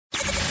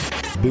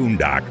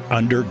Boondock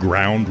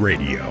Underground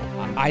Radio.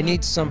 I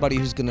need somebody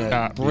who's going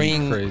to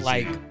bring,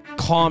 like,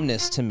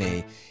 calmness to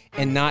me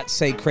and not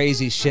say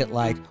crazy shit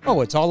like, oh,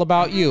 it's all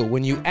about you.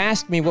 When you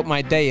ask me what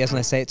my day is and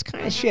I say, it's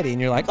kind of shitty,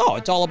 and you're like, oh,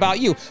 it's all about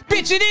you.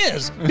 Bitch, it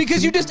is,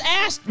 because you just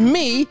asked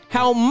me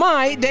how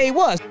my day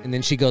was. And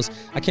then she goes,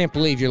 I can't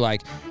believe you're,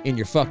 like, in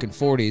your fucking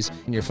 40s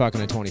and you're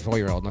fucking a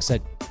 24-year-old. And I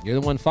said, you're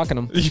the one fucking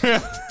them.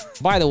 Yeah.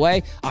 By the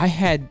way, I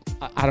had,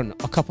 I don't know,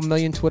 a couple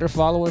million Twitter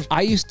followers.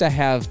 I used to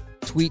have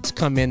tweets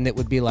come in that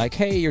would be like,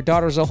 hey, your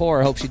daughter's a whore,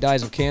 I hope she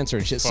dies of cancer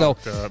and shit. So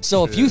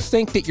if you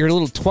think that your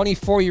little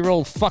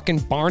 24-year-old fucking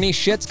Barney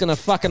shit's gonna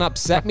fucking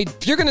upset me,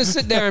 you're gonna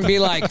sit there and be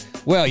like,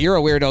 well, you're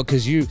a weirdo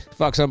because you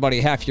fuck somebody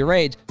half your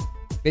age.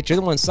 Bitch, you're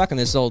the one sucking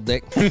this old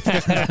dick. You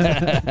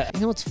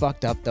know what's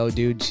fucked up, though,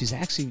 dude? She's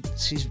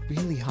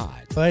really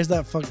hot. Why is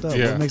that fucked up?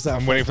 Yeah, What makes that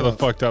I'm waiting for the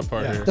fucked fucked up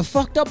part here. The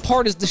fucked up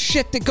part is the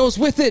shit that goes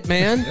with it,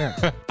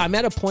 man. I'm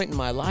at a point in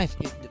my life,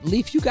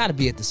 Leaf, you got to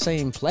be at the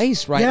same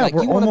place, right? Yeah, like,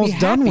 we're you wanna almost be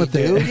done happy, with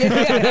dude. it.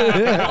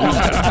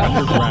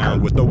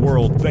 Underground with the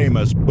world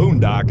famous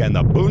Boondock and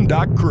the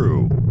Boondock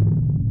Crew.